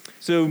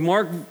So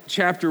Mark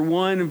chapter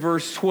 1,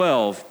 verse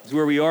 12 is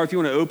where we are. If you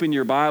want to open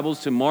your Bibles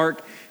to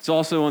Mark, it's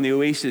also on the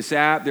Oasis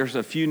app. There's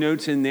a few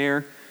notes in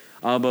there,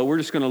 but we're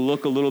just going to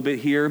look a little bit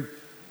here.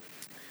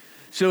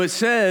 So it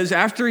says,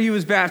 after he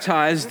was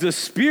baptized, the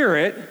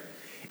Spirit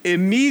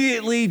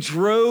immediately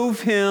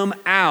drove him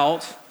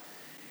out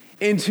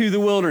into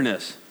the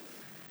wilderness.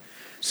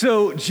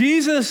 So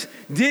Jesus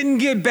didn't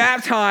get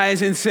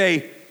baptized and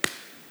say,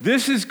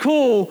 this is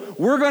cool.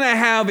 We're going to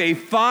have a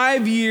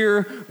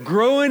 5-year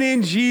growing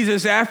in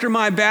Jesus after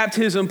my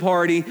baptism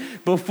party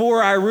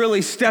before I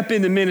really step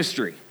into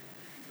ministry.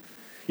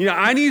 You know,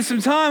 I need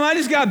some time. I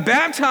just got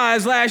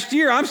baptized last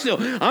year. I'm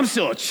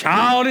still a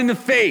child in the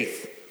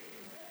faith.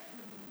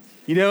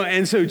 You know,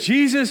 and so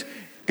Jesus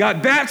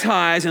got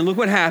baptized, and look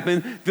what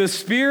happened. The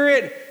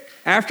Spirit,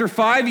 after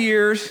 5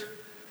 years,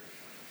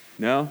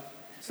 no,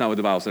 it's not what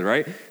the Bible said,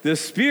 right? The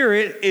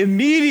Spirit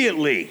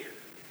immediately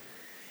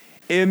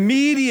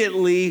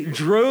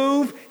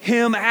drove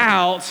him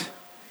out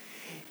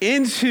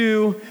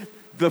into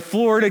the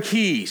Florida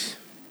Keys.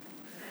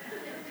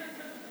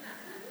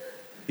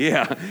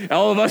 Yeah,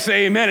 all of us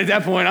say amen at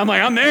that point. I'm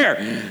like, I'm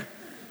there.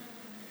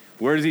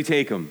 Where does he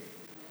take him?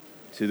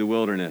 To the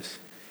wilderness.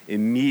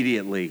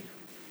 Immediately.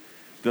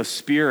 The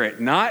Spirit,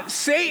 not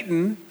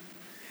Satan,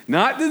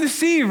 not the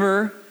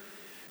deceiver,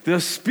 the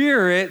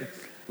Spirit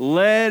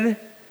led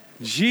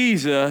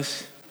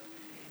Jesus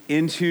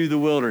into the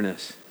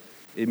wilderness.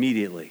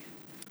 Immediately.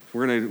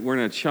 We're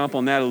gonna chomp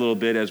on that a little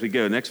bit as we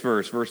go. Next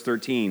verse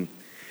 13.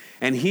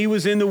 And he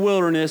was in the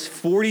wilderness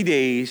 40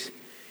 days,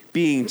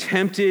 being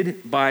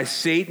tempted by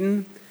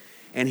Satan,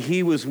 and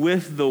he was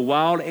with the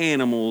wild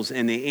animals,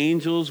 and the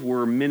angels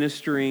were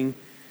ministering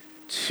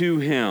to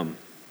him.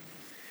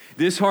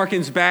 This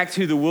harkens back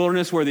to the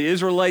wilderness where the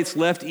Israelites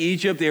left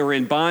Egypt. They were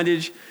in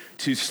bondage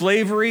to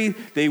slavery.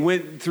 They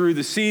went through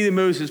the sea that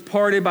Moses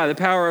parted by the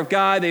power of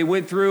God. They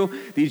went through,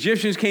 the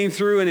Egyptians came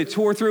through and it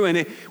tore through,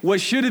 and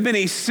what should have been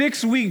a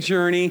 6-week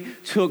journey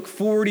took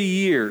 40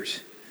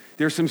 years.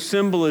 There's some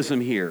symbolism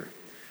here.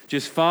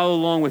 Just follow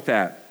along with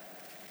that.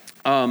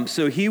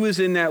 So he was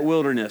in that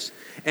wilderness.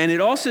 And it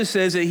also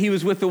says that he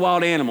was with the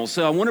wild animals.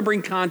 So I want to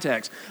bring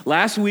context.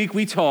 Last week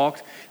we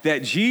talked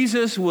that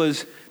Jesus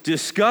was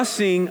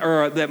discussing,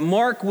 or that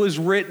Mark was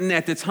written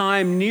at the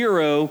time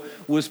Nero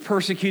was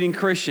persecuting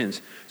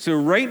Christians. So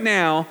right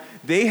now,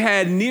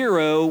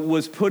 Nero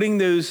was putting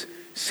those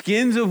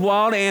skins of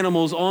wild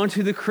animals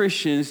onto the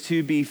Christians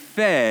to be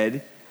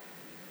fed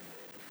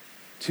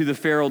to the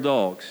feral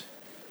dogs.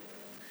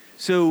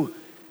 So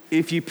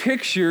if you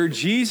picture,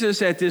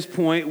 Jesus at this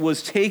point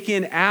was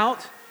taken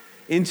out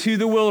into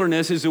the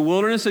wilderness. Is the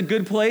wilderness a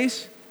good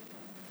place?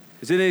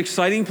 Is it an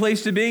exciting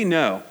place to be?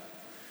 No.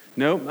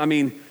 I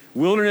mean,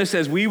 wilderness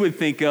as we would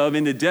think of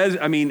in the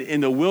desert,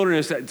 in the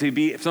wilderness, to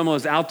be some of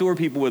us outdoor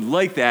people would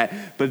like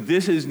that, but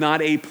this is not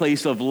a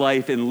place of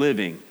life and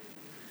living.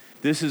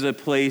 This is a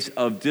place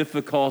of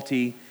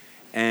difficulty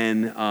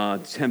and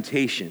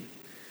temptation.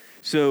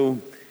 So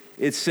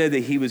it said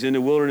that he was in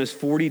the wilderness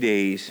 40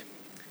 days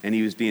and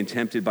he was being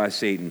tempted by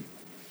Satan.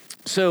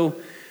 So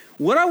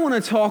what I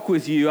want to talk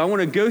with you, I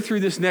want to go through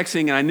this next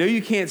thing, and I know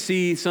you can't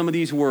see some of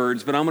these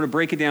words, but I'm going to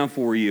break it down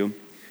for you.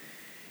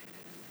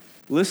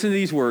 Listen to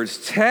these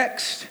words.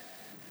 Text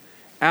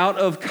out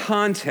of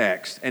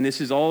context, and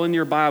this is all in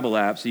your Bible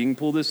app, so you can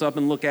pull this up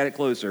and look at it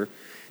closer.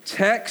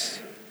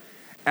 Text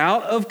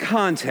out of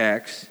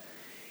context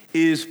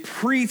is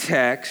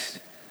pretext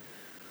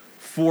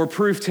for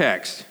proof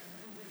text.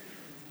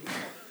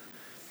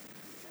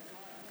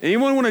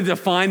 Anyone want to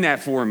define that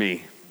for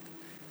me?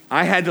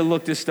 I had to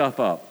look this stuff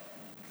up,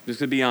 just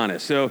to be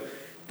honest. So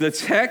the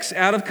text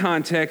out of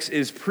context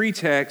is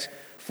pretext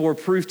for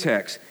proof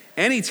text.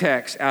 Any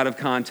text out of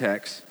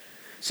context.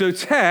 So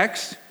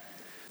text,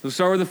 let's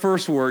start with the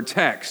first word,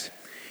 text.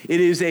 It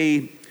is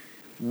a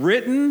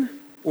written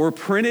or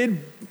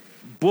printed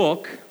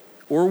book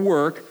or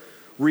work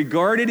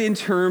regarded in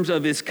terms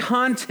of its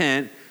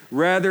content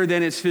rather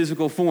than its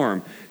physical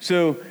form.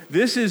 So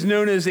this is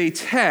known as a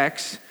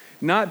text,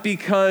 not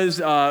because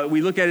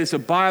we look at it as a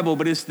Bible,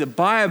 but it's the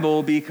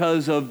Bible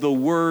because of the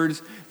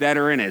words that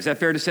are in it. Is that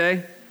fair to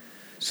say?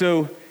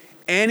 So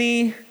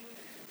any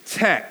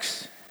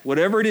text,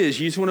 whatever it is,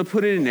 you just want to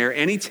put it in there,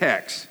 any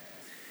text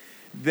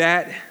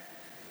that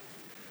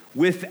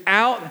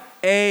without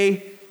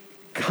a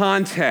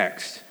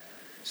context.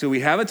 So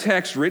we have a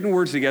text, written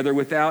words together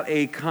without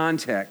a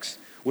context.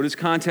 What does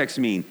context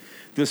mean?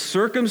 The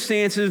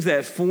circumstances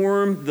that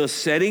form the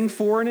setting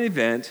for an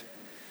event,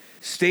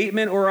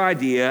 statement, or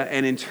idea,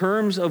 and in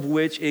terms of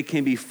which it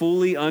can be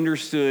fully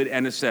understood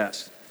and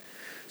assessed.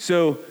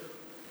 So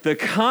the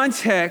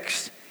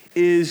context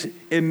is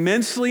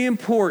immensely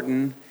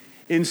important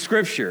in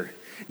Scripture.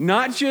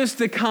 Not just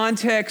the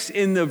context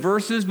in the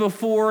verses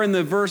before and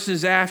the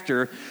verses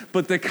after,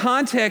 but the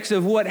context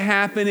of what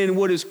happened and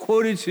what is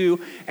quoted to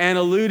and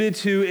alluded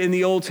to in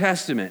the Old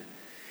Testament.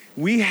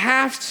 We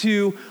have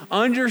to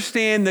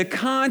understand the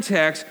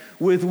context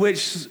with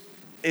which,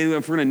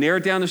 if we're going to narrow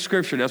it down to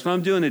Scripture, that's what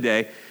I'm doing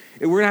today.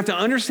 We're going to have to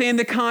understand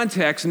the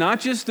context, not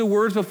just the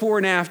words before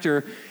and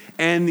after,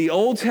 and the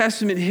Old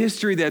Testament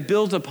history that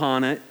built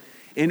upon it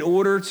in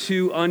order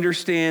to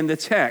understand the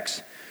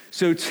text.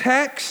 So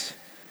text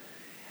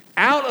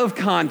out of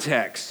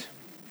context.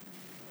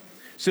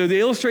 So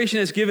the illustration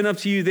that's given up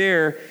to you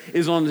there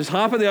is on the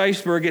top of the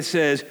iceberg. It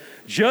says,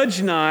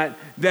 "Judge not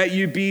that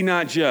you be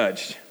not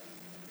judged."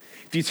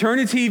 If you turn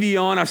the TV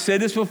on, I've said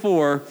this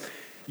before,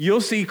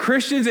 you'll see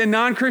Christians and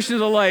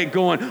non-Christians alike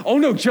going, "Oh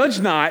no, judge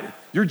not.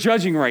 You're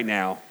judging right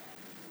now."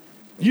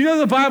 You know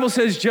the Bible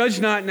says, "Judge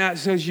not," not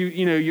says you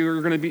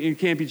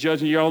can't be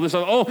judging. You're all this.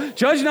 Oh,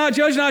 judge not,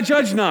 judge not,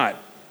 judge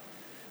not.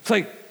 It's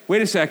like,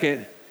 wait a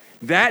second.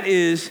 That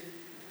is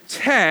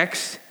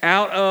text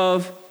out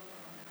of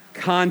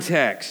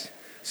context.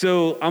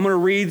 So I'm going to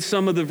read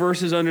some of the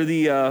verses under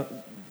the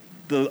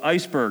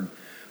iceberg.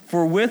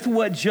 "For with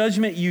what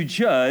judgment you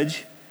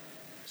judge,"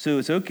 so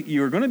it's okay,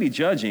 you're going to be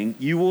judging,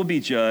 "you will be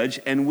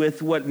judged, and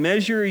with what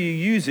measure you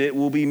use it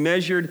will be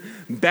measured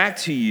back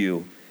to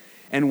you.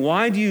 And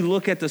why do you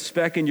look at the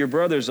speck in your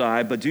brother's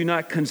eye, but do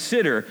not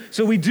consider?"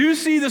 So we do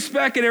see the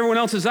speck in everyone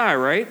else's eye,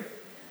 right?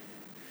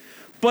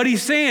 But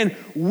he's saying,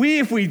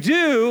 if we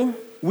do,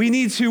 we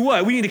need to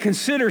what? We need to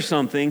consider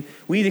something.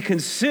 We need to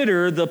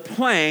consider the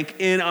plank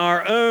in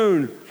our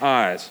own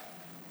eyes.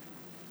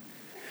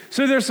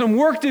 So there's some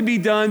work to be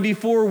done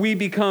before we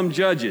become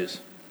judges.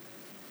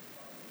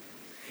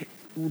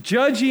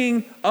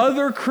 Judging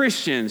other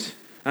Christians.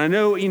 I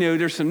know,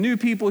 there's some new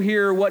people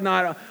here or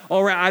whatnot.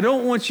 All right, I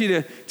don't want you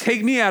to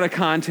take me out of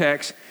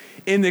context.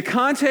 In the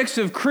context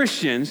of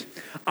Christians,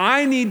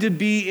 I need to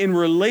be in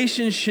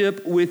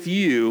relationship with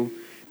you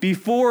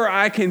before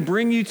I can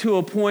bring you to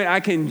a point I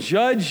can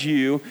judge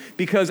you,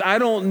 because I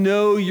don't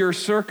know your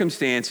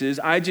circumstances.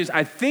 I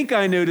think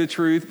I know the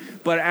truth,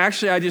 but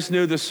actually I just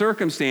know the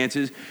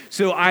circumstances.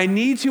 So I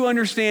need to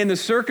understand the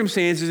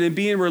circumstances and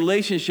be in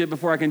relationship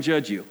before I can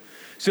judge you.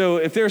 So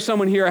if there's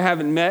someone here I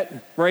haven't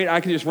met, right, I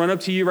can just run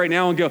up to you right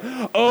now and go,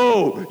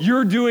 "Oh,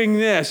 you're doing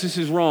this. This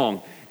is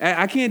wrong."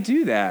 I can't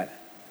do that.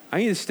 I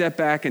need to step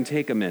back and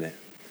take a minute.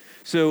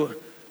 So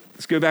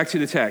let's go back to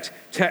the text.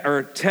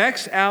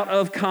 Text out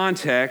of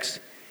context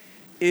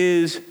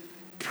is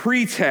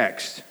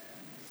pretext.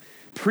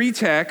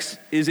 Pretext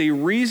is a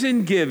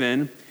reason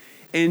given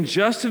in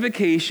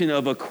justification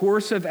of a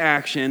course of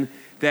action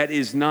that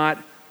is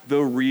not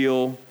the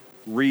real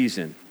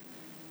reason.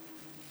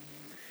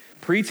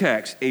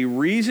 Pretext, a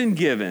reason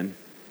given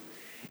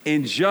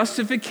in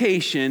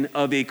justification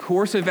of a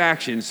course of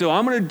action. So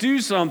I'm going to do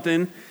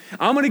something.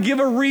 I'm going to give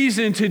a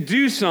reason to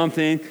do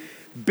something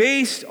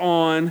based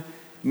on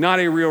not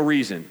a real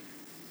reason.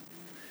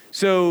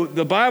 So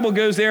the Bible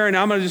goes there, and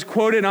I'm going to just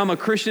quote it. I'm a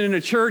Christian in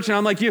a church, and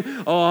I'm like you.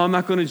 "Oh, I'm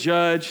not going to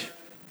judge."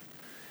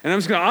 And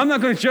I'm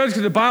not going to judge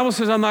because the Bible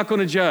says I'm not going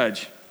to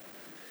judge.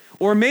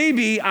 Or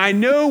maybe I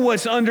know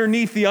what's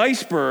underneath the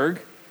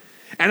iceberg,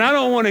 and I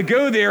don't want to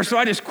go there, so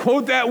I just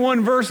quote that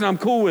one verse, and I'm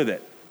cool with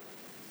it.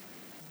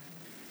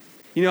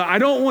 I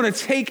don't want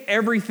to take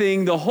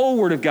everything, the whole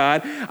Word of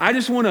God. I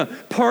just want to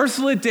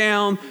parcel it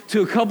down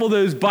to a couple of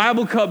those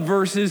Bible cup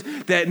verses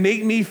that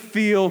make me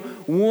feel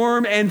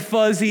warm and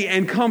fuzzy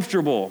and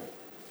comfortable.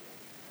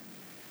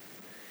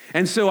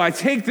 And so I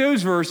take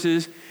those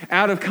verses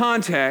out of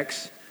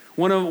context.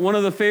 One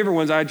of the favorite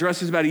ones, I addressed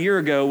this about a year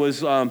ago,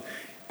 was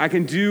I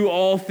can do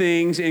all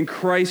things in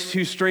Christ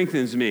who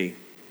strengthens me.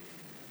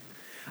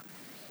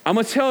 I'm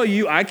going to tell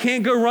you, I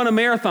can't go run a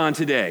marathon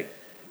today.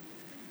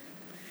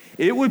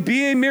 It would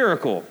be a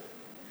miracle.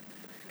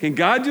 Can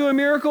God do a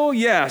miracle?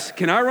 Yes.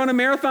 Can I run a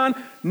marathon?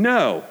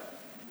 No.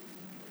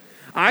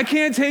 I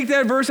can't take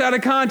that verse out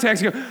of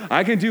context and go,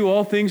 "I can do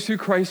all things through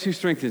Christ who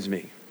strengthens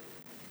me."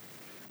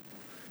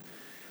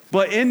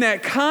 But in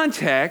that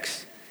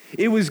context,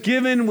 it was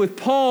given with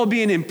Paul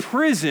being in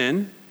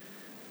prison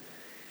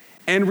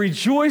and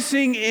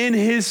rejoicing in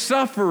his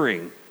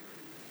suffering.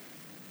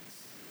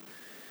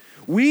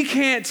 We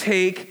can't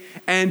take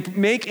and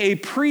make a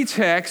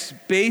pretext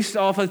based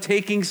off of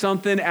taking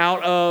something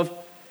out of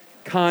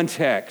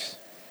context.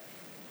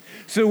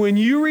 So when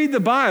you read the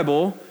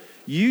Bible,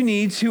 you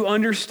need to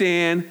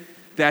understand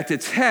that the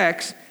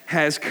text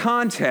has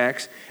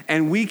context,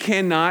 and we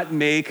cannot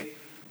make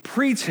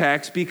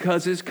pretext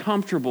because it's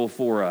comfortable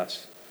for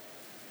us.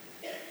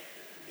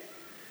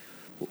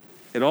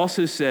 It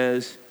also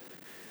says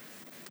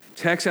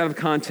text out of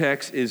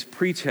context is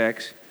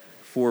pretext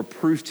for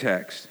proof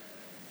text.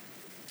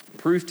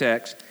 Proof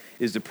text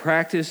is the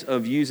practice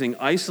of using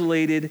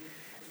isolated,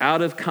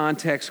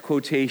 out-of-context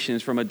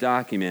quotations from a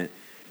document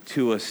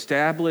to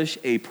establish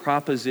a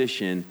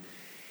proposition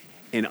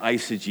in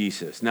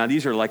eisegesis. Now,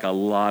 these are like a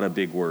lot of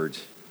big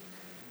words.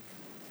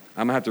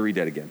 I'm going to have to read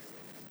that again.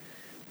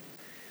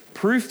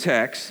 Proof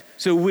text,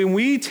 so when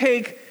we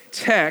take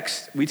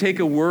text, we take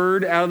a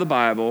word out of the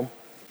Bible,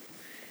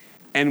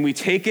 and we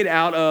take it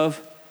out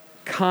of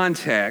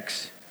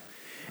context,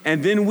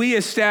 and then we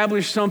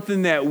establish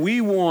something that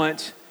we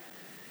want.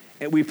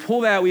 And we pull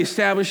that, we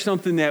establish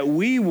something that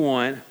we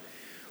want.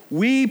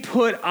 We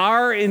put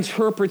our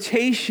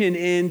interpretation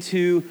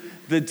into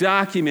the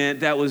document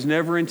that was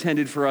never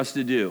intended for us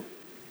to do.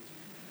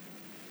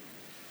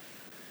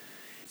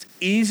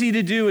 easy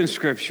to do in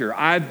Scripture.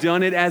 I've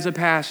done it as a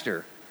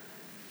pastor.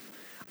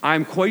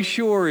 I'm quite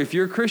sure if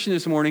you're a Christian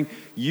this morning,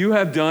 you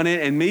have done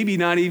it and maybe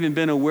not even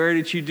been aware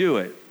that you do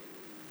it.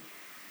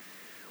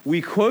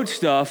 We quote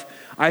stuff.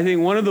 I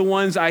think one of the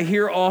ones I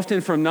hear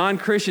often from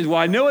non-Christians, well,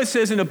 I know it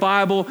says in the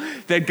Bible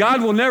that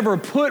God will never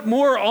put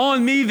more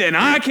on me than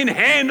I can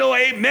handle,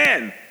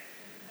 amen.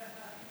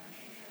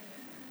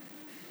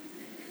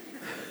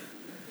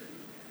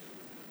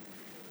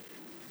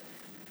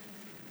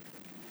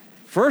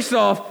 First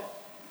off,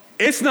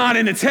 it's not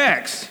in the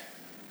text.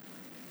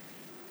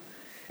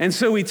 And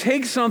so we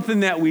take something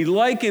that we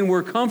like and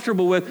we're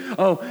comfortable with.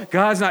 Oh,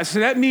 God's not. So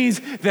that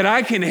means that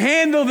I can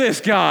handle this,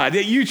 God,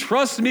 that you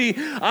trust me.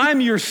 I'm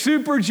your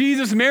super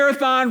Jesus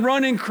marathon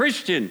running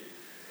Christian.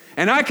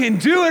 And I can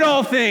do it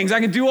all things. I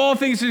can do all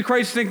things through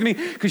Christ strength me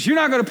because you're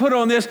not going to put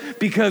on this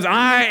because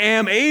I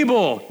am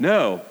able.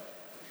 No.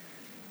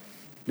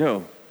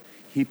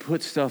 He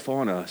puts stuff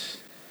on us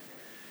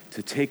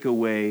to take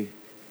away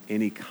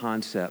any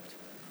concept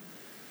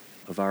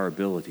of our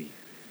ability.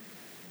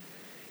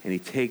 And he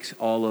takes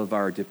all of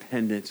our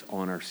dependence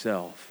on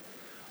ourselves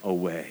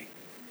away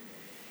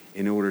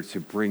in order to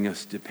bring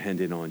us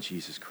dependent on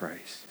Jesus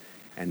Christ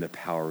and the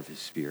power of his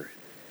Spirit.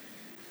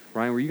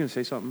 Ryan, were you going to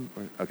say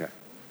something? Okay.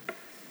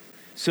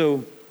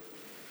 So,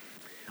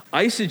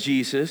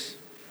 eisegesis,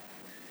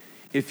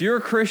 if you're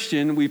a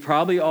Christian, we've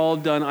probably all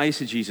done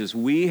eisegesis.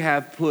 We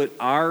have put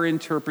our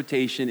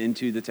interpretation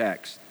into the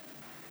text.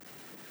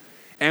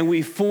 And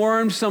we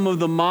formed some of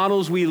the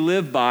models we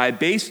live by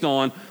based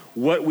on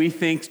what we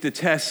think the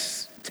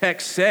texts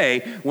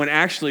say, when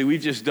actually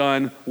we've just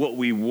done what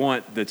we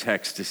want the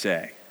text to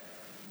say.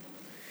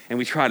 And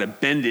we try to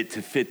bend it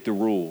to fit the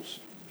rules.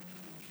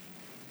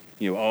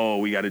 We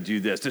got to do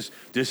this.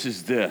 This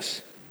is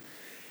this.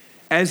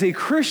 As a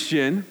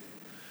Christian,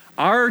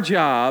 our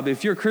job,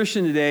 if you're a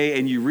Christian today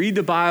and you read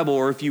the Bible,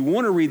 or if you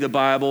want to read the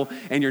Bible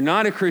and you're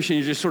not a Christian,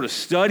 you're just sort of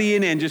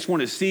studying and just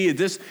want to see,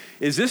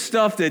 is this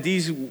stuff that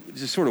these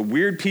just sort of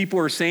weird people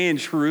are saying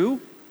true?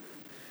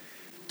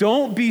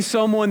 Don't be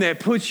someone that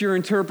puts your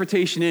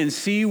interpretation in.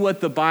 See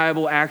what the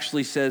Bible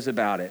actually says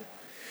about it.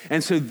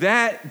 And so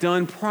that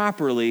done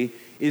properly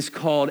is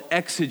called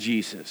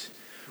exegesis.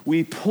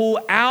 We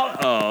pull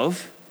out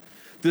of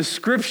the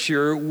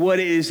Scripture what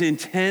it is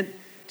intent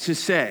to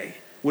say,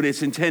 what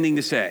it's intending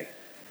to say.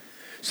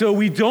 So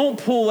we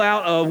don't pull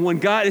out of when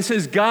it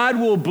says God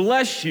will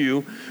bless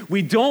you,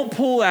 we don't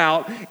pull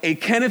out a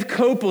Kenneth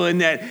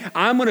Copeland that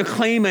I'm going to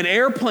claim an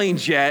airplane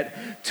jet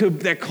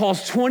that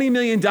costs $20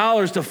 million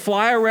to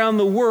fly around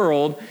the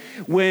world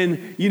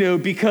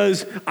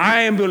because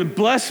I am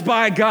blessed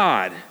by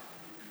God.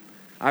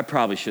 I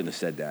probably shouldn't have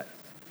said that.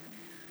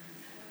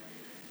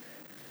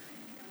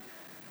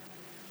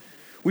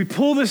 We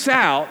pull this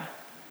out.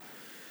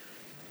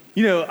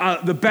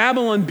 The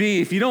Babylon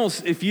Bee, if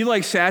you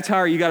like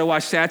satire, you got to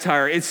watch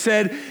satire. It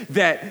said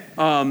that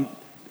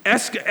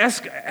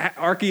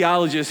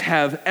archaeologists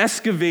have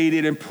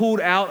excavated and pulled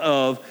out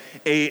of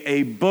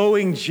a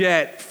Boeing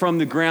jet from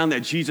the ground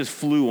that Jesus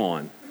flew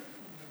on,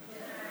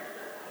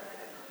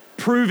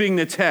 proving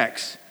the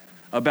text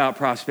about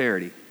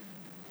prosperity.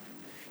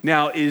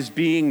 Now, is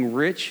being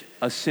rich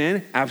a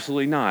sin?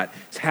 Absolutely not.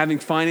 Is having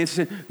finances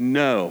a sin?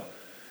 No,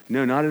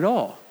 not at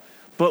all.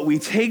 But we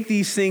take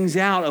these things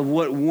out of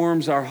what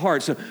warms our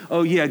heart. So,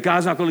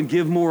 God's not going to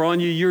give more on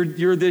you.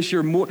 You're this,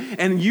 you're more.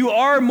 And you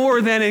are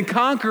more than a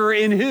conqueror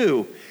in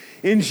who?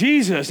 In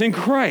Jesus, in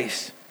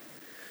Christ.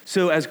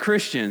 So as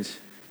Christians,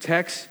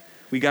 text,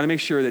 we got to make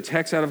sure that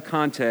text out of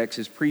context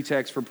is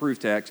pretext for proof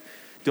text.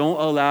 Don't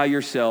allow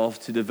yourself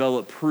to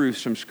develop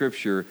proofs from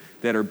Scripture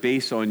that are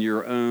based on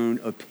your own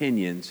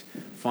opinions.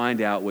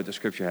 Find out what the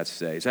Scripture has to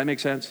say. Does that make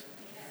sense?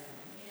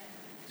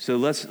 So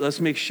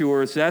let's make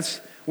sure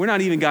we're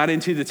not even got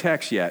into the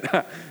text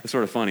yet. It's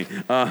sort of funny.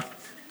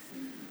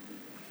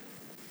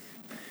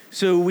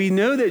 So we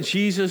know that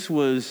Jesus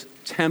was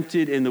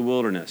tempted in the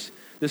wilderness.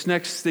 This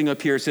next thing up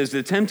here says,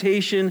 the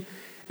temptation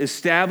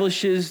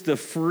establishes the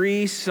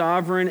free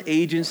sovereign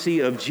agency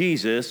of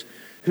Jesus,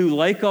 who,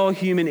 like all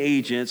human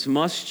agents,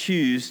 must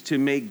choose to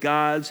make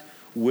God's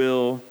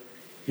will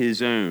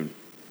his own.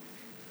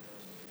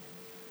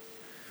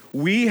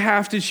 We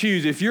have to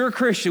choose. If you're a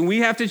Christian, we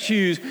have to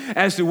choose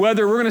as to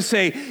whether we're going to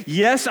say,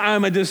 yes,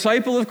 I'm a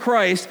disciple of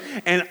Christ,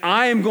 and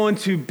I am going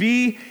to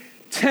be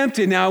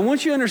tempted. Now, I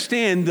want you to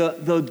understand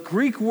the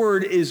Greek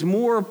word is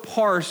more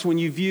parse when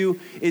you view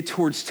it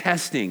towards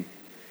testing.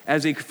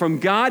 From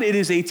God, it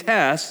is a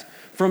test.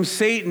 From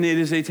Satan, it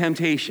is a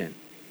temptation.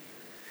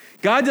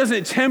 God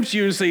doesn't tempt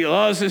you and say,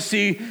 let's just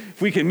see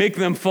if we can make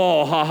them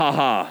fall, ha, ha,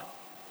 ha.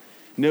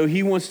 No,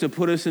 he wants to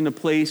put us in a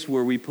place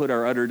where we put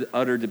our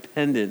utter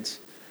dependence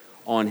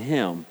on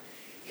him.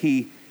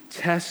 He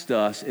tests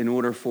us in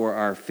order for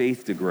our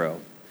faith to grow.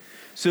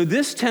 So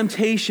this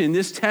temptation,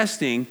 this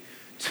testing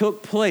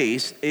took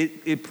place.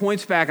 It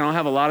points back, and I don't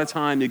have a lot of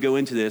time to go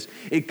into this.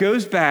 It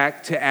goes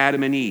back to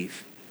Adam and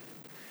Eve.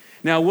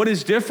 Now, what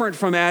is different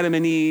from Adam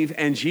and Eve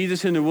and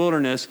Jesus in the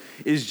wilderness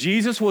is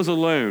Jesus was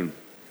alone,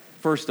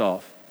 first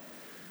off.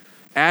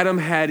 Adam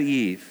had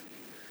Eve.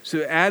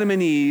 So Adam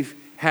and Eve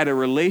had a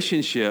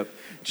relationship.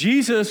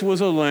 Jesus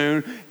was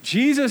alone.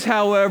 Jesus,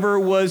 however,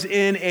 was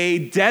in a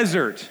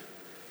desert.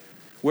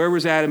 Where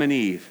was Adam and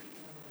Eve?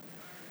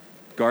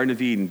 Garden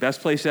of Eden.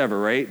 Best place ever,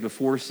 right?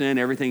 Before sin,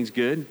 everything's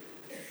good.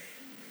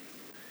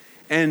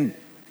 And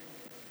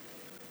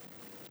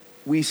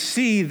we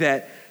see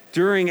that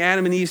during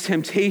Adam and Eve's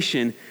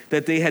temptation,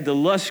 that they had the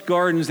lush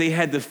gardens, they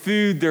had the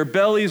food, their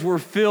bellies were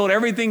filled,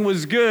 everything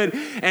was good,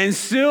 and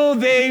still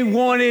they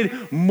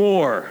wanted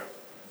more.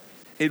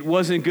 It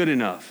wasn't good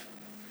enough.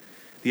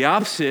 The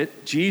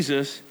opposite,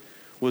 Jesus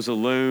was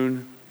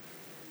alone,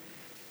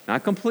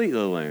 not completely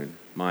alone,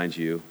 mind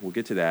you, we'll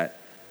get to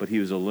that, but he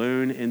was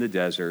alone in the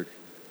desert,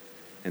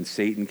 and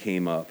Satan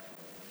came up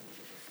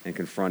and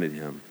confronted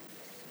him.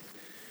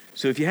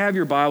 So if you have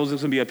your Bibles,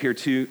 it's going to be up here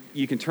too.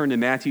 You can turn to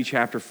Matthew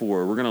chapter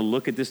 4. We're going to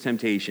look at this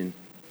temptation.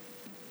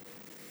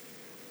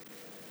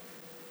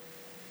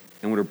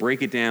 And we're going to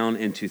break it down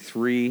into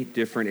 3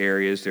 different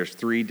areas. There's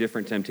 3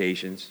 different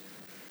temptations.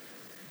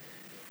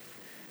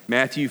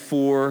 Matthew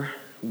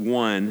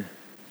 4:1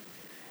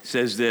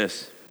 says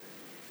this.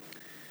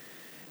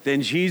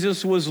 Then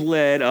Jesus was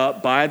led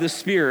up by the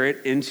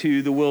Spirit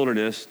into the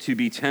wilderness to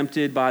be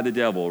tempted by the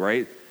devil,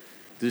 right?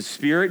 Does the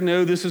Spirit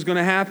know this is going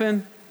to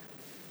happen?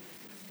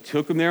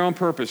 Took him there on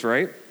purpose,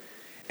 right?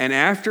 And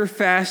after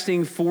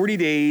fasting 40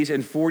 days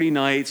and 40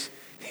 nights,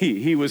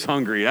 he was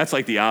hungry. That's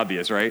like the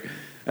obvious, right?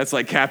 That's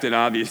like Captain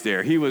Obvious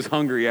there. He was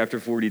hungry after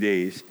 40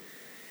 days.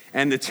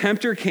 And the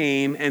tempter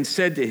came and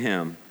said to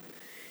him,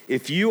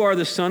 if you are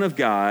the Son of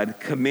God,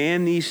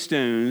 command these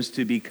stones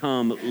to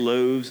become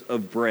loaves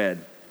of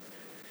bread.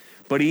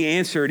 But he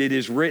answered, it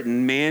is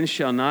written, man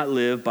shall not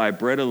live by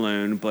bread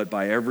alone, but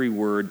by every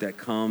word that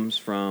comes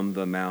from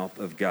the mouth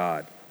of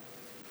God.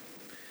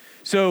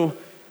 So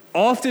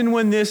often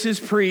when this is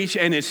preached,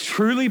 and it's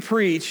truly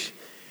preached,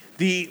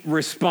 the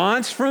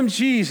response from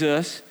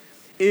Jesus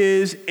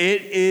is,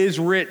 it is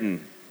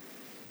written.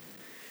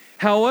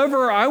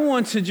 However, I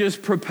want to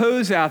just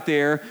propose out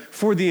there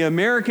for the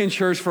American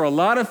church, for a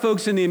lot of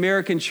folks in the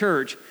American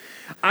church,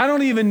 I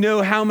don't even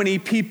know how many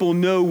people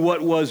know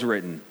what was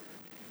written.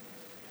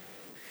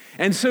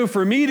 And so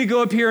for me to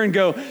go up here and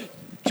go,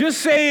 just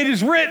say it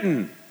is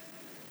written,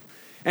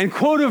 and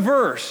quote a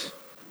verse,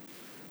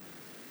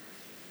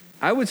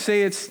 I would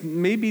say it's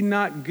maybe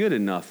not good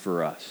enough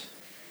for us.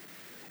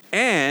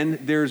 And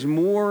there's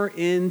more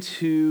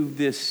into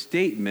this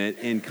statement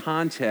in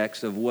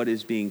context of what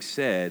is being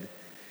said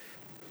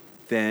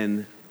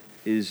than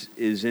is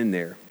in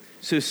there.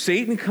 So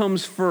Satan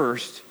comes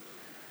first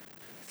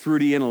through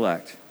the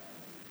intellect.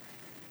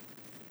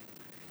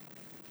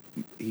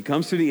 He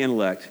comes through the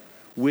intellect,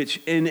 which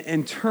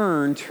in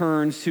turn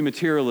turns to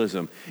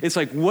materialism. It's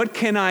like, what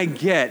can I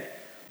get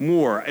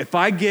more? If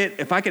I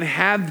can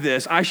have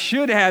this, I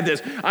should have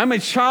this. I'm a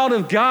child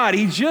of God.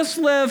 He just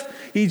left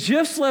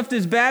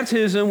his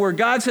baptism where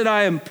God said,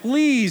 I am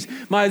pleased.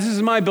 This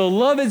is my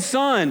beloved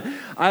son.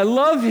 I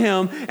love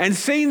him. And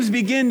Satan's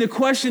begin to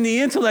question the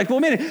intellect.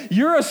 Well, man,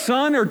 you're a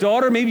son or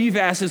daughter. Maybe you've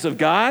asked this of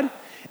God,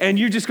 and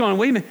you're just going,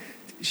 wait a minute,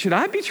 should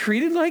I be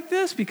treated like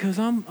this because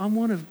I'm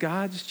one of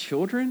God's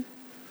children?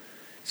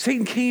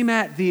 Satan came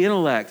at the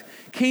intellect,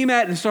 came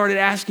at and started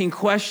asking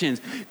questions,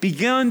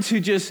 begun to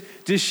just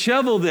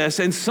dishevel this.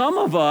 And some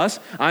of us,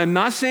 I'm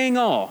not saying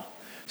all,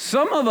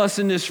 some of us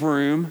in this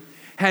room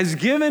has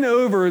given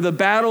over the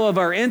battle of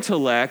our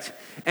intellect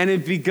and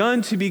have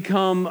begun to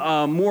become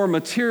more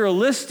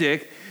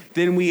materialistic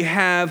than we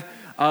have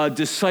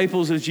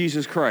disciples of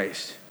Jesus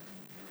Christ.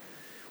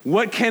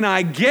 What can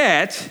I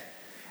get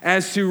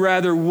as to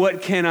rather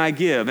what can I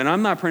give? And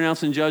I'm not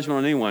pronouncing judgment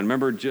on anyone.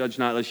 Remember, judge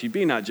not lest you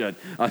be not judged.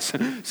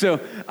 So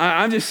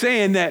I'm just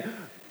saying that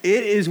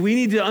we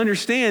need to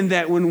understand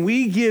that when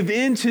we give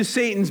in to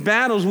Satan's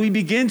battles, we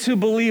begin to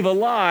believe a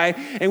lie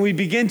and we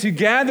begin to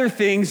gather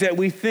things that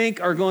we think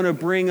are going to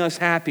bring us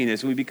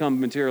happiness. We become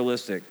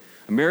materialistic.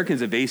 Americans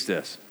have aced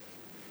this.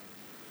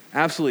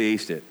 Absolutely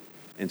aced it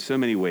in so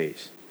many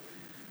ways.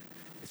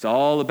 It's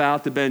all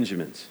about the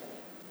Benjamins.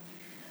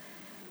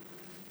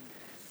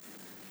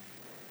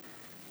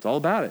 It's all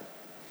about it.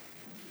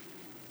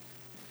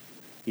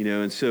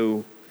 And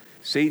so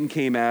Satan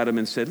came at him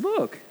and said,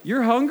 look,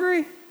 you're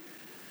hungry?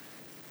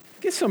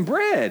 Get some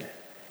bread.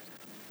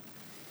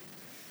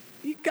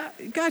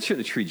 God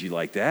shouldn't have treated you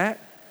like that.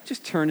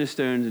 Just turn the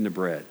stones into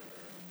bread.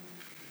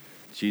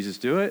 Did Jesus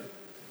do it?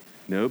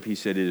 Nope. He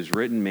said, it is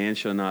written, man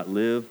shall not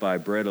live by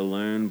bread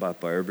alone, but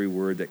by every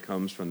word that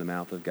comes from the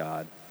mouth of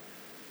God.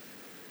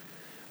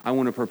 I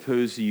want to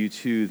propose to you,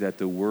 too, that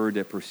the word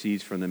that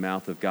proceeds from the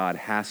mouth of God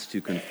has to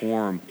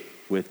conform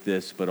with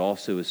this, but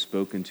also is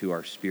spoken to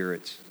our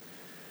spirits.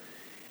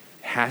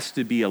 Has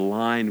to be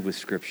aligned with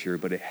Scripture,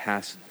 but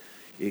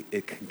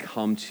it can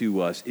come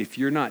to us. If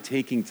you're not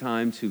taking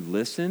time to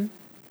listen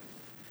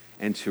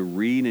and to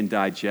read and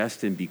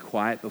digest and be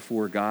quiet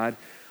before God,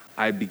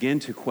 I begin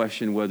to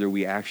question whether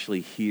we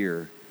actually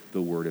hear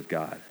the word of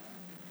God.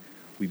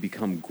 We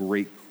become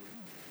great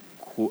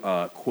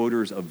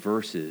quoters of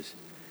verses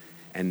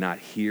and not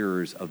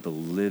hearers of the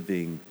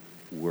living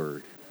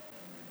word.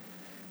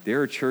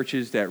 There are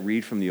churches that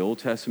read from the Old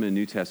Testament and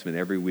New Testament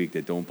every week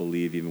that don't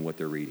believe even what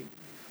they're reading.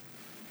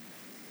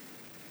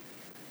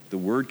 The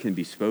word can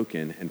be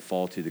spoken and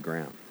fall to the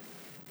ground.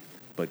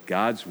 But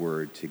God's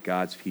word to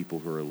God's people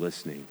who are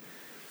listening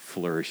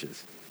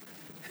flourishes.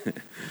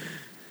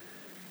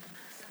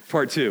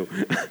 Part 2.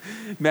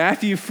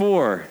 Matthew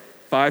 4,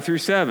 5 through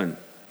 7.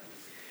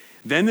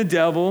 Then the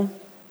devil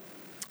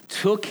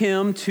took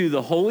him to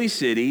the holy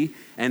city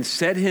and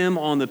set him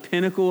on the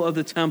pinnacle of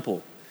the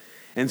temple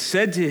and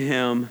said to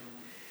him,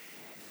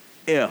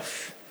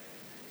 if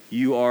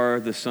you are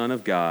the Son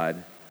of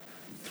God,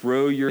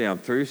 throw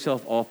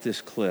yourself off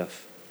this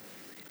cliff.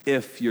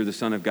 If you're the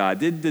Son of God.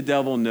 Did the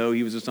devil know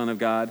he was the Son of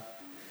God?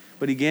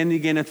 But he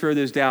began to throw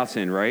those doubts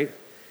in, right?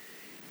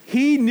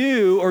 He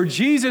knew, or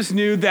Jesus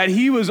knew, that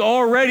he was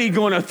already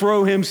going to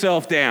throw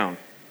himself down.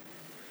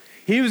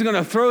 He was going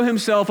to throw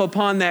himself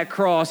upon that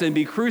cross and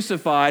be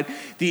crucified,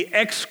 the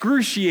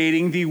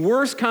excruciating, the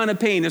worst kind of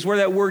pain. That's where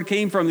that word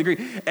came from, the Greek.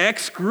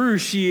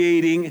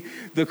 Excruciating,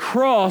 the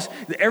cross,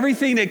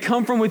 everything that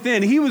come from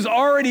within. He was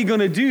already going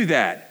to do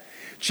that.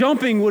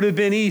 Jumping would have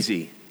been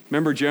easy.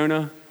 Remember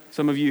Jonah?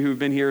 Some of you who've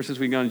been here since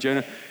we've gone to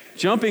Jonah.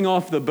 Jumping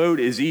off the boat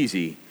is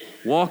easy.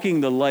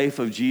 Walking the life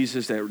of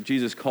Jesus that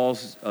Jesus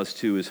calls us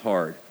to is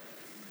hard.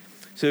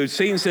 So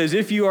Satan says,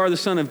 if you are the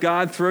Son of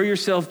God, throw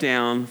yourself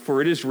down,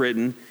 for it is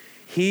written,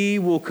 he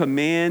will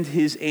command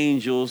his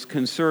angels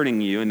concerning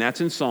you. And that's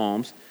in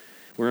Psalms.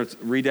 We're going to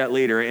read that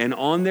later. And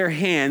on their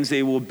hands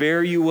they will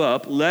bear you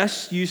up,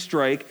 lest you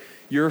strike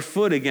your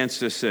foot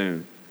against a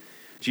stone.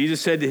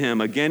 Jesus said to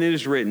him, again it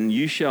is written,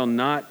 you shall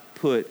not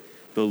put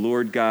the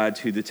Lord God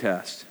to the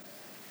test.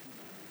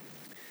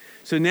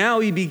 So now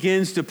he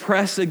begins to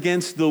press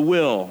against the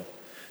will.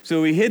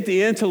 So we hit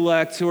the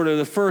intellect sort of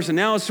the first, and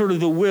now it's sort of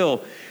the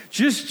will.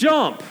 Just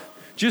jump.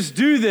 Just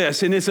do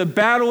this. And it's a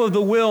battle of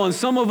the will. And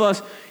some of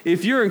us,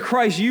 if you're in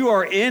Christ, you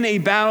are in a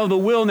battle of the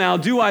will now.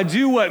 Do I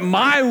do what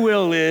my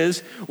will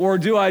is, or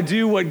do I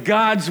do what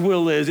God's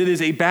will is? It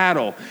is a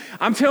battle.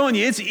 I'm telling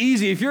you, it's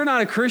easy. If you're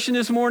not a Christian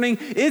this morning,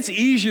 it's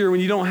easier when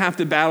you don't have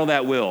to battle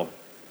that will.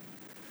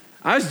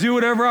 I just do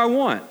whatever I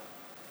want.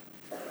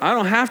 I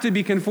don't have to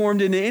be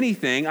conformed into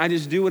anything. I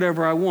just do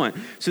whatever I want.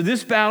 So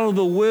this battle of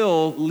the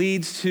will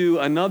leads to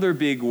another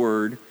big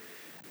word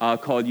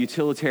called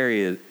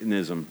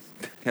utilitarianism.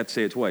 I have to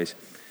say it twice.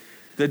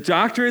 The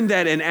doctrine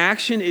that an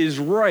action is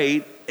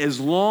right as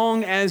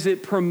long as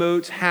it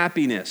promotes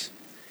happiness,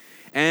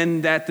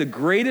 and that the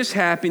greatest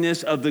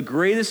happiness of the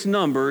greatest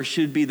number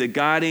should be the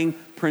guiding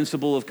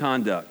principle of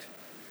conduct.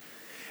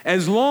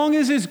 As long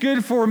as it's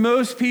good for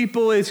most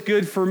people, it's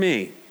good for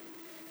me.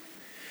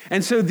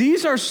 And so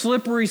these are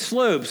slippery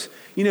slopes.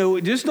 You know,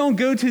 just don't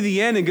go to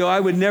the end and go, I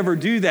would never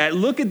do that.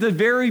 Look at the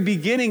very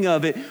beginning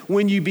of it.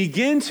 When you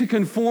begin to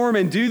conform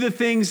and do the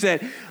things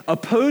that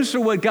oppose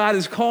to what God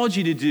has called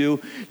you to do,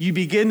 you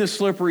begin the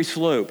slippery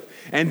slope.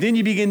 And then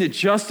you begin to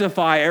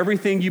justify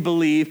everything you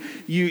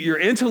believe. Your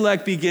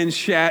intellect begins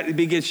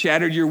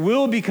shattered. Your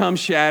will becomes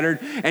shattered.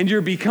 And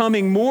you're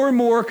becoming more and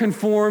more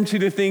conformed to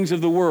the things of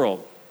the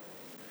world.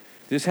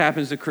 This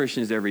happens to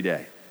Christians every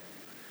day.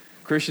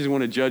 Christians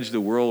want to judge the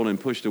world and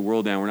push the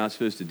world down. We're not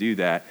supposed to do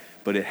that,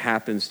 but it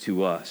happens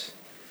to us.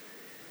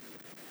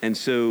 And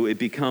so it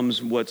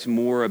becomes what's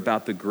more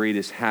about the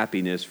greatest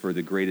happiness for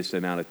the greatest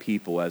amount of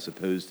people as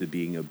opposed to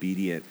being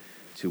obedient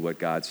to what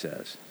God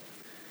says.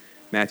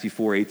 Matthew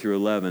 4, 8 through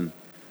 11.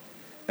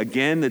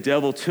 Again, the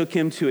devil took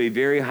him to a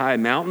very high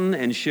mountain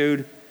and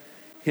showed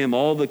him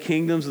all the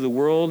kingdoms of the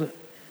world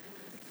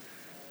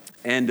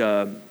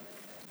and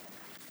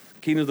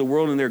kingdoms of the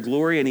world and their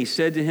glory. And he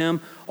said to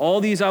him, all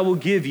these I will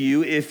give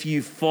you if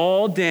you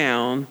fall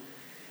down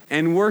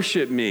and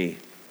worship me.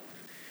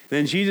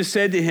 Then Jesus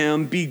said to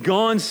him,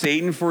 begone,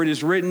 Satan, for it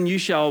is written, you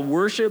shall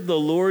worship the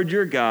Lord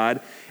your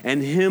God,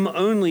 and him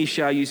only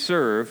shall you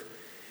serve.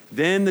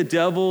 Then the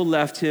devil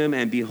left him,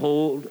 and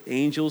behold,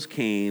 angels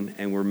came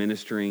and were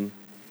ministering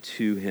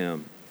to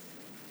him.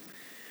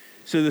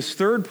 So this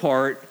third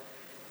part,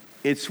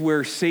 it's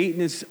where Satan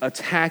is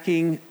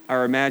attacking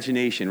our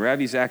imagination.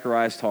 Ravi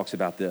Zacharias talks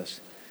about this.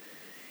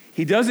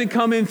 He doesn't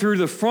come in through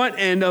the front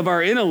end of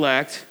our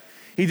intellect.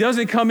 He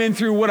doesn't come in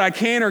through what I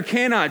can or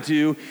cannot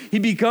do. He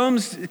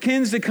begins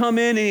to come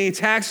in and he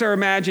attacks our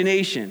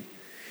imagination.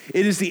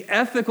 It is the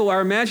ethical,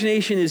 our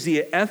imagination is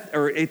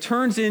it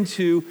turns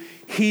into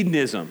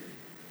hedonism.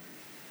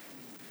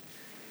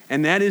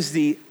 And that is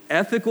the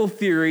ethical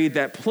theory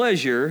that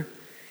pleasure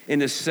in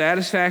the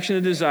satisfaction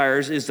of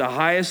desires is the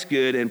highest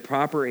good and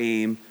proper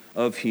aim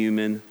of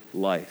human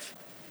life.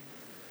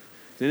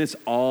 Then it's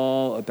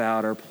all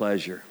about our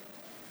pleasure.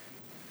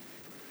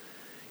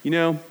 You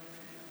know,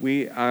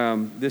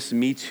 this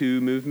Me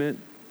Too movement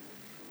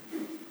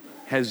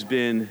has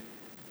been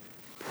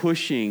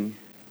pushing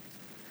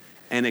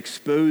and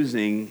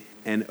exposing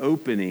and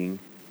opening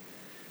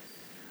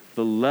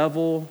the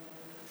level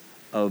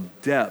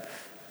of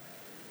depth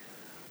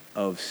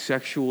of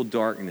sexual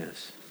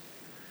darkness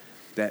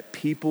that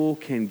people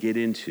can get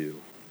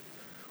into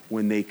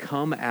when they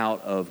come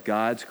out of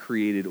God's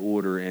created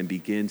order and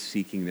begin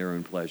seeking their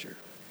own pleasure.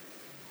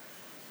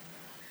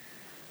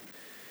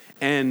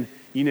 And,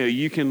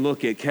 you can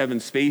look at Kevin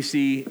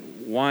Spacey,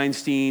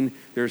 Weinstein.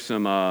 There's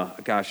some,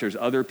 there's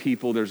other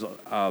people. There's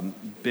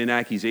been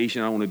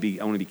accusation. I want to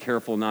be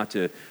careful not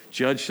to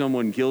judge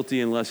someone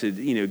guilty unless it,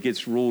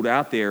 gets ruled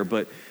out there.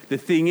 But the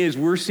thing is,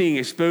 we're seeing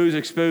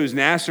expose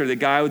Nasser, the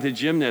guy with the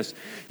gymnast.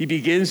 He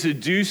begins to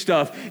do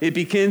stuff. It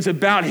begins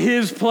about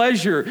his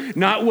pleasure,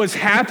 not what's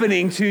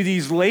happening to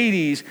these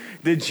ladies,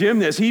 the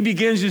gymnasts. He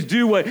begins to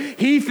do what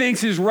he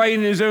thinks is right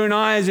in his own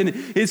eyes, and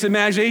his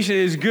imagination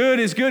is good,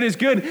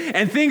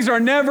 and things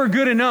are never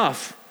good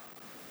enough.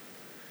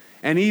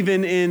 And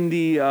even in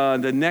the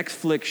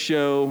Netflix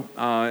show,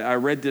 I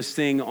read this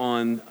thing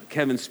on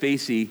Kevin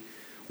Spacey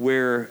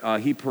where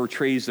he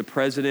portrays the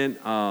president,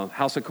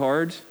 House of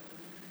Cards.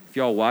 If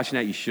y'all watching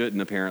that, you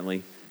shouldn't,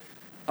 apparently.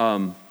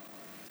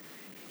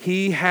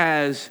 He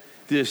has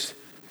this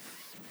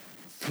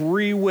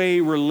three-way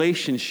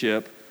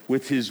relationship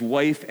with his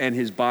wife and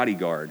his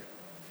bodyguard,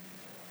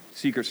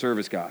 Secret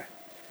Service guy,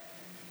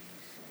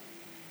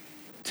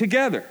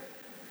 together.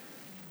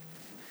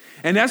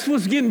 And that's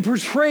what's getting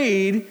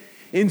portrayed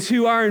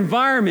into our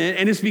environment,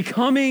 and it's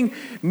becoming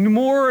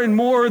more and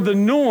more the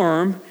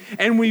norm,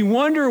 and we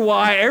wonder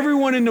why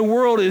everyone in the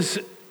world is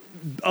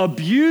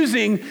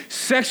abusing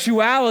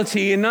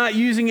sexuality and not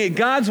using it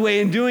God's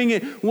way and doing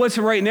it what's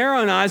right in their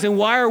own eyes, and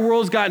why our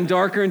world's gotten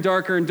darker and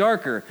darker and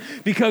darker.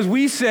 Because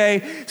we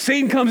say,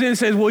 Satan comes in and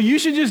says, well, you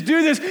should just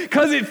do this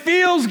because it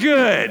feels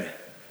good.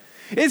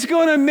 It's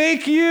going to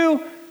make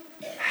you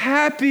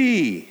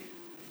happy.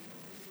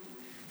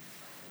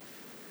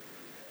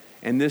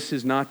 And this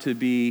is not to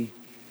be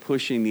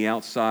pushing the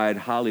outside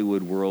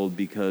Hollywood world,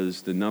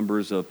 because the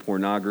numbers of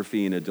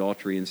pornography and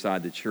adultery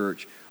inside the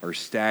church are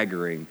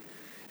staggering,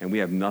 and we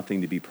have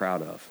nothing to be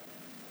proud of.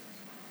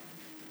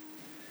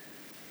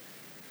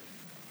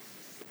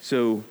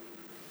 So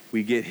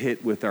we get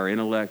hit with our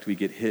intellect, we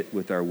get hit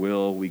with our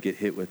will, we get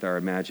hit with our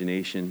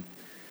imagination.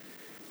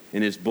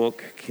 In his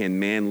book, Can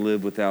Man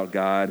Live Without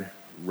God?,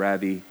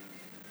 Ravi,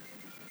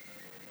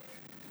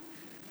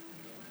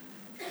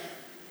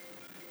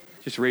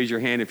 just raise your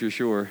hand if you're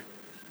sure.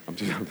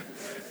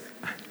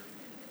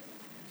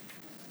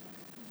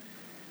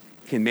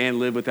 Can man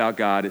live without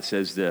God? It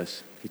says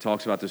this. He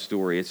talks about the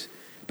story. It's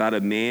about a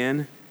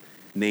man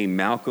named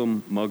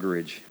Malcolm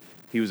Muggeridge.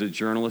 He was a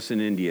journalist in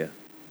India.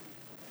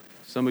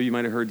 Some of you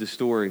might have heard the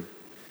story.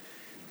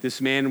 This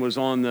man was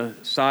on the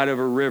side of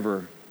a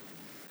river,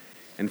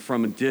 and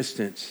from a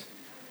distance,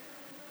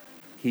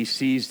 he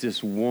sees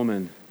this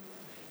woman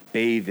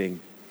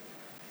bathing,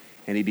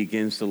 and he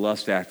begins to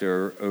lust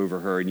over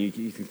her. And you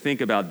can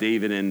think about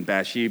David and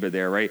Bathsheba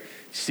there, right?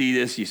 See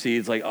this, you see,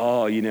 it's like,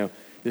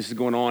 this is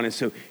going on. And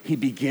so he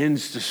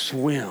begins to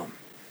swim.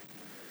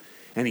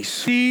 And he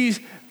sees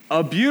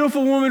a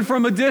beautiful woman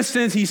from a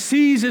distance. He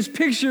sees this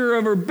picture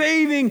of her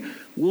bathing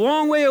a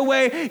long way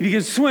away. He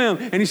begins to swim,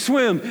 and he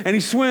swims, and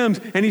he swims,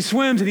 and he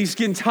swims, and he's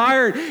getting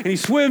tired, and he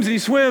swims, and he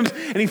swims,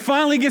 and he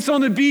finally gets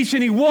on the beach,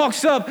 and he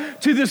walks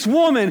up to this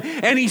woman,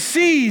 and he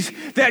sees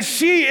that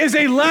she is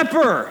a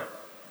leper.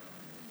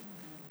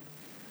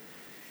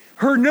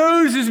 Her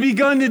nose has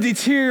begun to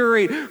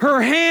deteriorate.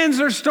 Her hands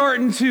are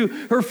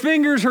her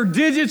fingers, her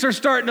digits are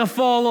starting to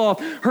fall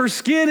off. Her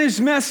skin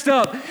is messed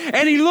up.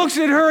 And he looks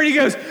at her and he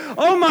goes,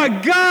 oh my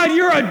God,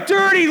 you're a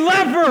dirty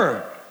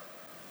leper.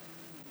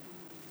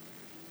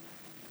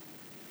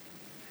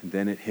 And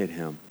then it hit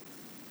him.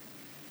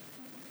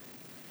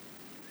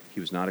 He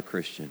was not a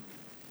Christian.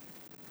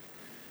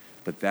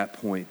 But that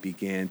point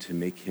began to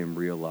make him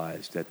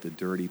realize that the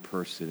dirty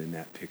person in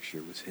that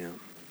picture was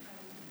him.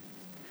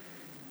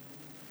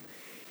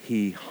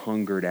 He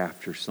hungered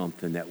after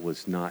something that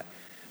was not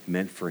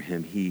meant for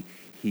him. He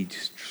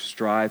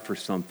strived for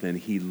something.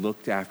 He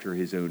looked after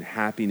his own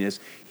happiness.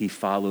 He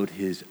followed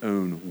his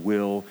own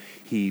will.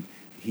 He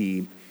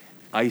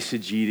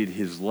eisegeted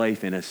his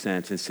life in a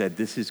sense and said,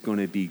 this is going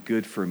to be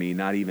good for me,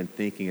 not even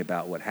thinking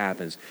about what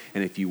happens.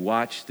 And if you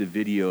watch the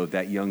video of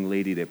that young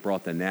lady that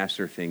brought the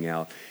Nasser thing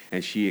out,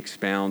 and she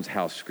expounds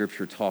how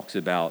Scripture talks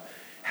about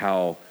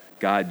how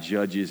God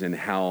judges and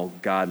how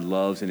God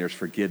loves and there's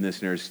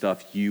forgiveness and there's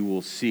stuff, you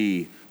will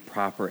see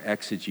proper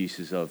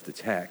exegesis of the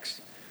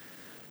text.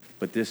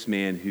 But this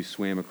man who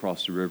swam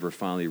across the river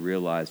finally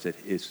realized that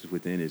it's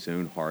within his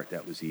own heart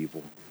that was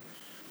evil,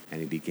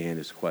 and he began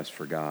his quest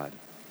for God.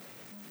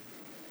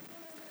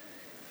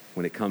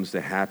 When it comes to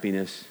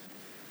happiness,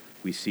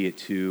 we see it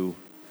too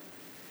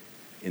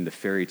in the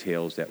fairy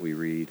tales that we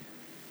read.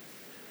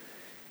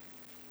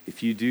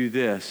 If you do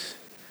this,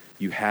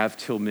 you have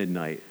till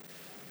midnight.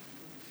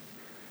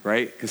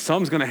 Right? Because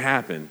something's going to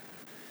happen.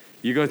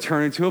 You're going to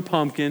turn into a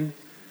pumpkin.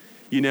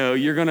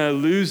 You're going to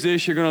lose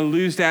this, you're going to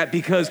lose that,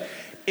 because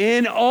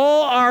in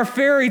all our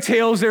fairy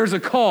tales, there's a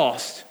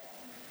cost.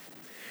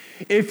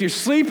 If you're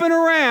sleeping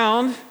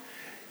around,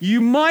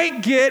 you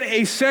might get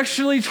a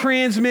sexually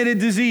transmitted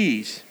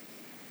disease.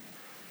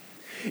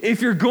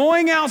 If you're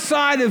going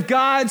outside of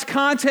God's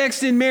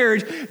context in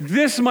marriage,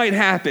 this might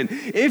happen.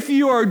 If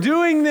you are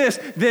doing this,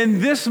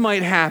 then this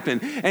might happen.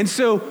 And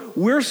so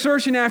we're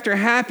searching after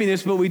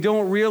happiness, but we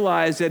don't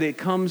realize that it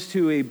comes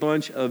to a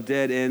bunch of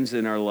dead ends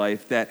in our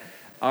life, that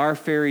our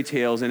fairy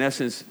tales, in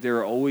essence, there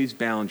are always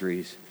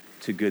boundaries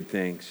to good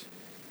things.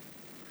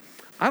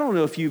 I don't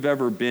know if you've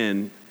ever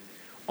been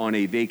on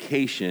a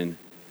vacation,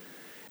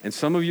 and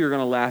some of you are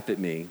going to laugh at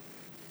me,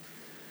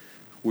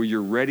 where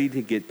you're ready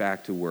to get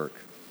back to work.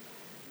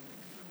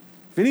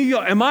 If any of you,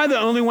 am I the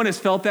only one that's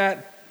felt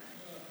that?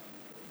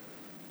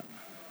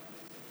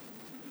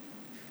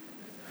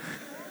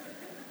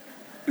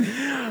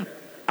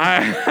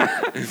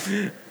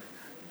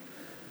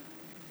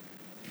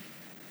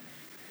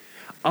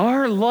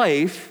 Our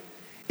life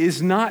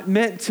is not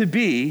meant to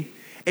be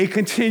a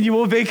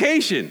continual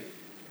vacation.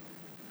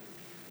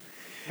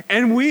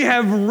 And we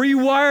have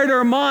rewired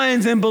our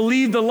minds and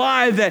believed the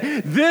lie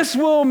that this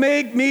will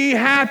make me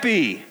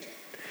happy.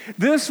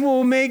 This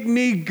will make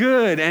me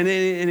good. And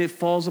it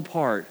falls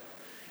apart.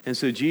 And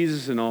so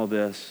Jesus in all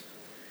this,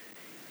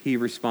 he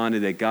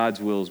responded that God's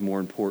will is more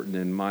important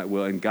than my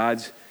will. And God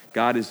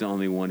is the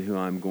only one who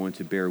I'm going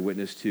to bear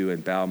witness to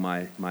and bow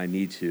my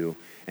knee to.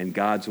 And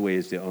God's way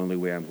is the only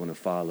way I'm going to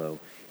follow.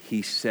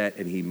 He set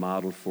and he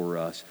modeled for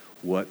us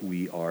what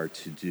we are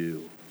to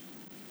do.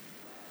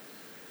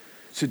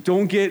 So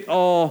don't get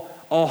all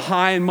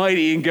high and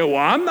mighty and go, well,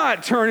 I'm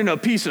not turning a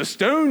piece of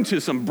stone to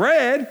some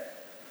bread.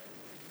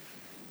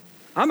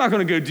 I'm not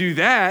going to go do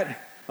that.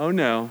 Oh,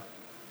 no.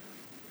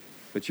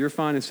 But you're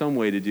finding some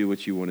way to do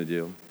what you want to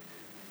do.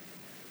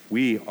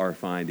 We are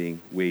finding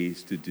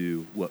ways to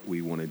do what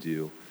we want to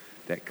do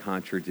that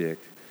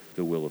contradict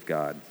the will of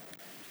God.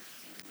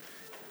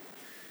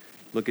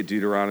 Look at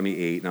Deuteronomy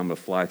 8, and I'm going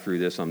to fly through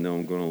this. I know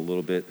I'm going a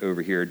little bit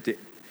over here.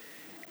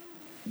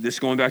 This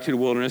going back to the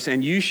wilderness.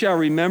 And you shall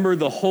remember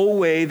the whole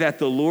way that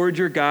the Lord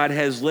your God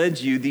has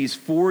led you these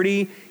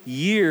 40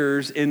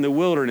 years in the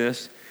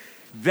wilderness,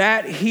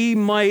 that he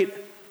might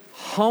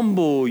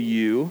humble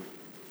you,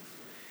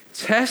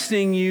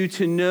 testing you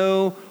to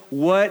know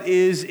what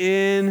is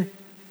in,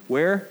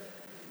 where?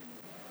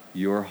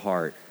 Your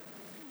heart.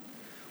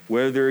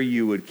 Whether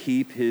you would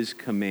keep his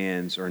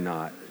commands or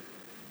not.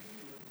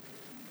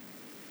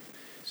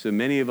 So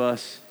many of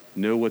us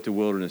know what the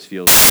wilderness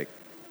feels like.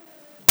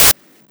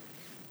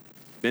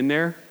 Been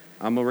there?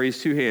 I'm going to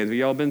raise two hands. Have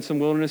y'all been some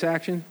wilderness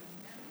action?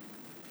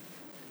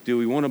 Do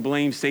we want to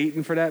blame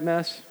Satan for that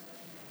mess?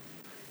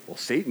 Well,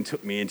 Satan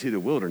took me into the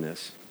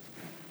wilderness.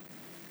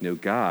 No,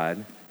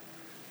 God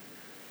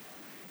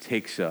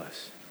takes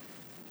us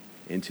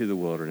into the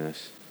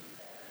wilderness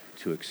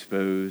to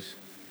expose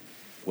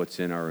what's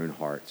in our own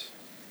hearts.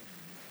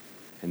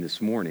 And this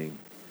morning,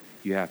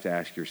 you have to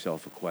ask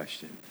yourself a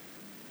question.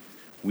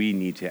 We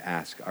need to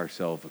ask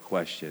ourselves a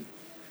question.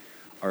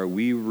 Are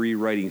we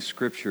rewriting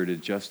Scripture to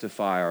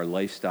justify our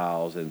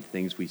lifestyles and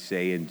things we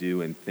say and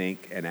do and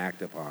think and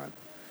act upon?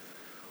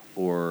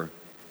 Or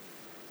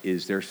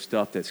is there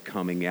stuff that's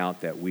coming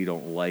out that we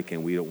don't like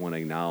and we don't want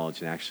to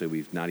acknowledge and actually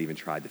we've not even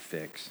tried to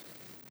fix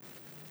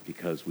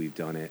because we've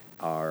done it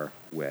our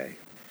way?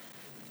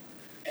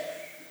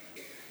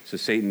 So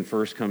Satan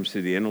first comes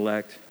through the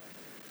intellect,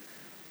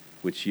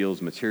 which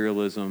yields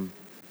materialism,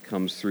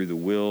 comes through the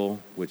will,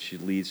 which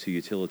leads to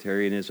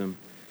utilitarianism,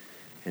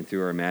 and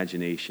through our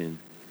imagination,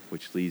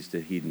 which leads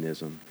to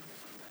hedonism.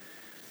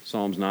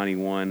 Psalms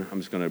 91, I'm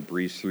just going to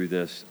breeze through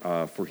this.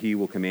 For he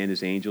will command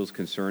his angels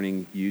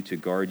concerning you to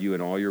guard you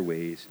in all your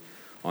ways.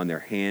 On their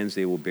hands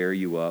they will bear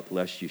you up,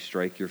 lest you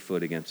strike your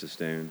foot against a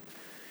stone.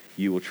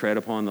 You will tread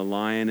upon the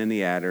lion and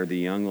the adder, the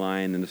young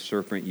lion and the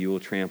serpent you will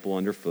trample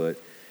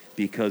underfoot.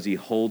 Because he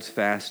holds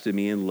fast to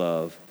me in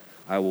love,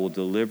 I will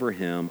deliver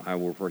him, I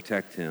will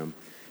protect him,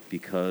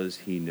 because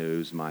he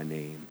knows my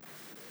name.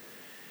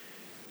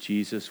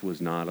 Jesus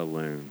was not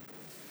alone.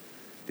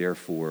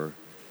 Therefore,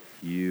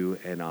 you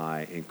and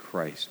I in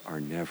Christ are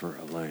never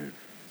alone.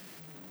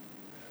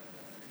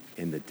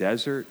 In the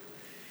desert,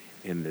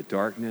 in the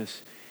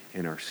darkness,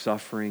 in our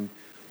suffering,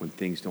 when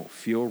things don't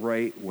feel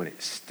right, when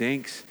it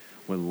stinks,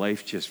 when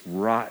life just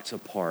rots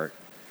apart,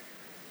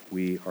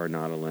 we are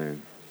not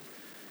alone.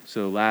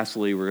 So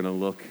lastly, we're going to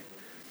look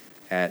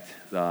at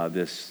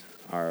this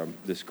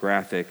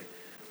graphic.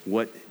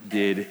 What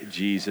did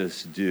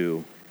Jesus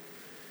do?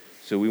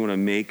 So we want to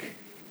make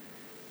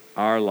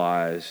our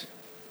lives,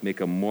 make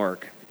a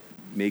mark,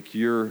 make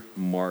your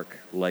mark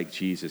like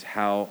Jesus.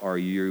 How are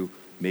you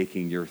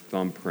making your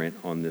thumbprint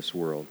on this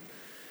world?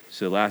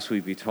 So last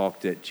week we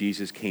talked that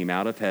Jesus came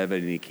out of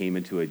heaven and he came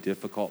into a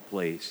difficult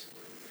place.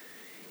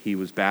 He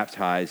was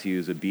baptized, he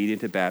was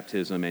obedient to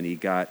baptism, and he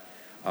got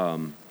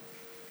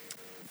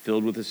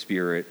filled with the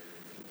Spirit.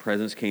 The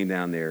presence came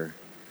down there.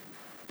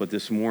 But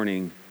this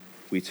morning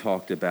we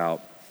talked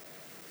about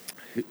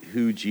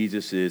who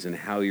Jesus is and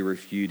how he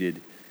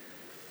refuted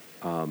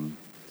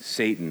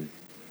Satan.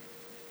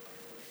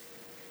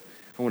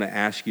 I want to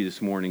ask you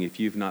this morning, if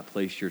you've not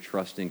placed your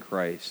trust in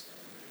Christ,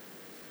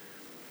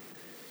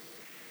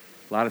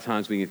 a lot of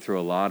times we can throw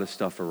a lot of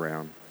stuff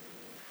around.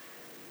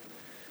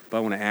 But I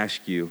want to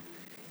ask you,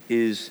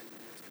 Is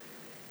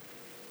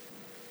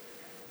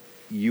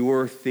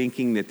you're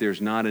thinking that there's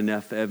not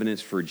enough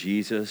evidence for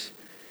Jesus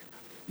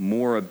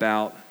more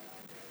about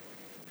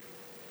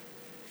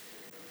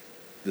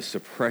the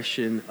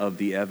suppression of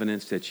the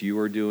evidence that you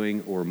are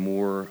doing, or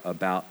more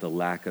about the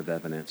lack of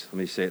evidence? Let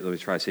me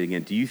try to say it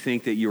again. Do you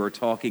think that you are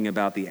talking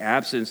about the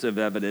absence of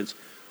evidence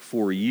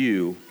for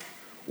you,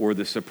 or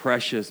the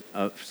suppression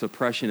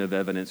of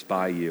evidence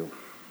by you?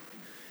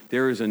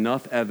 There is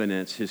enough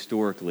evidence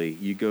historically.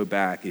 You go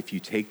back, if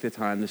you take the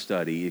time to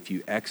study, if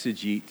you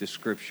exegete the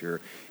scripture,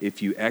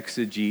 if you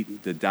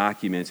exegete the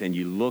documents, and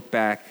you look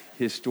back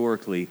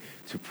historically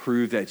to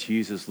prove that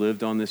Jesus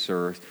lived on this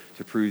earth,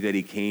 to prove that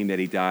he came, that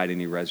he died, and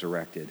he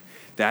resurrected.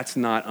 That's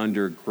not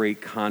under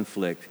great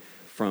conflict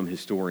from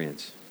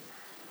historians.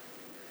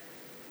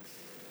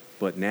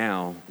 But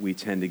now we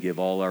tend to give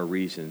all our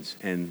reasons.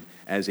 And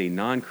as a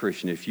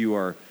non-Christian, if you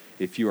are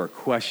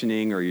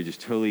questioning or you're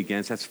just totally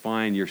against, that's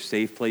fine. You're a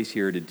safe place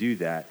here to do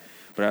that.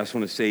 But I just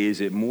want to say, is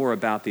it more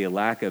about the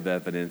lack of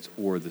evidence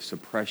or the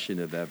suppression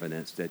of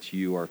evidence that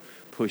you are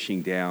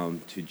pushing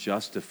down to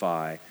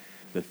justify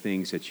the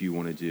things that you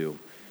want to do?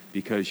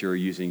 Because you're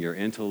using your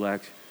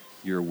intellect,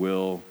 your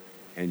will,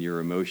 and your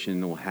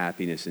emotional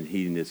happiness and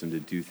hedonism to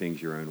do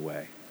things your own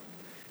way.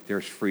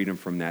 There's freedom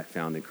from that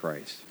found in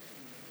Christ.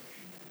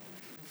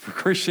 For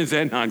Christians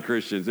and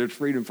non-Christians, there's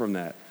freedom from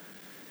that.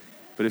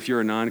 But if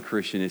you're a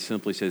non-Christian, it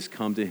simply says,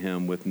 come to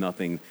him with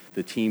nothing.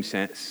 The team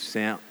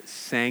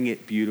sang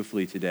it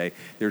beautifully today.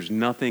 There's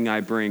nothing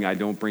I bring. I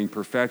don't bring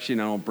perfection.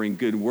 I don't bring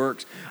good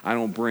works. I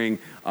don't bring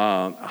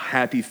a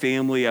happy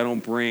family. I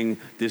don't bring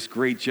this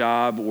great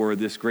job or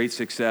this great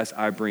success.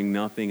 I bring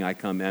nothing. I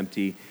come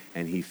empty,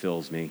 and he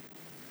fills me.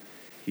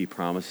 He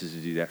promises to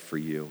do that for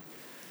you.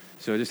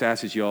 So I just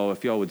ask that y'all,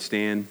 if y'all would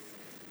stand.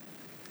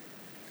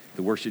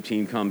 The worship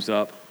team comes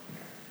up.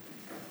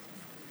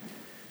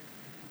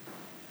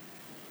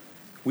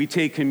 We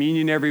take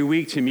communion every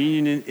week.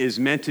 Communion is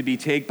meant to be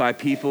taken by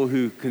people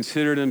who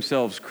consider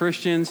themselves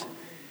Christians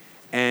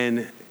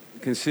and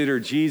consider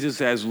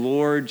Jesus as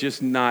Lord,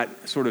 just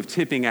not sort of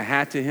tipping a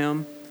hat to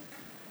him.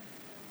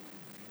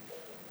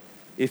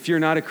 If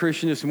you're not a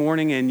Christian this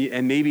morning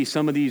and maybe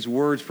some of these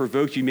words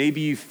provoked you,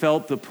 maybe you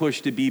felt the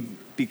push to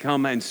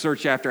become and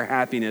search after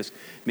happiness.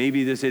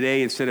 Maybe this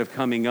today, instead of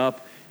coming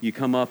up, you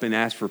come up and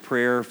ask for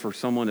prayer, for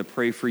someone to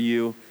pray for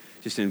you.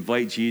 Just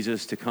invite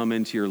Jesus to come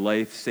into your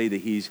life. Say that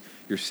he's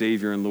your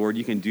Savior and Lord.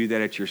 You can do that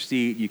at your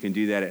seat. You can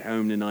do that at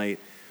home tonight.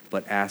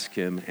 But ask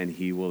him and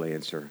he will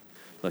answer.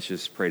 Let's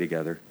just pray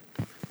together.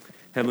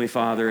 Heavenly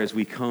Father, as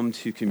we come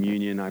to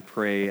communion, I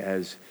pray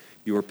as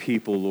your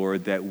people,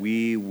 Lord, that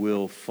we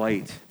will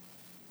fight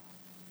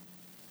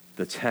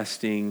the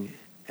testing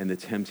and the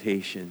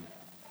temptation,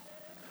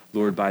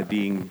 Lord, by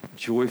being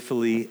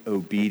joyfully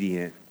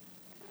obedient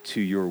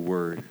to your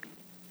word.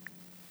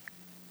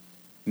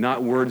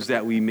 Not words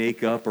that we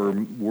make up or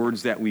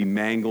words that we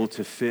mangle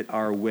to fit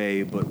our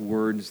way, but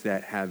words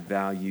that have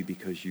value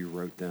because you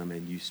wrote them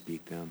and you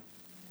speak them.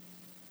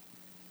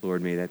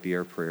 Lord, may that be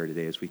our prayer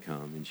today as we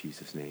come. In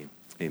Jesus' name,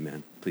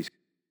 amen. Please come.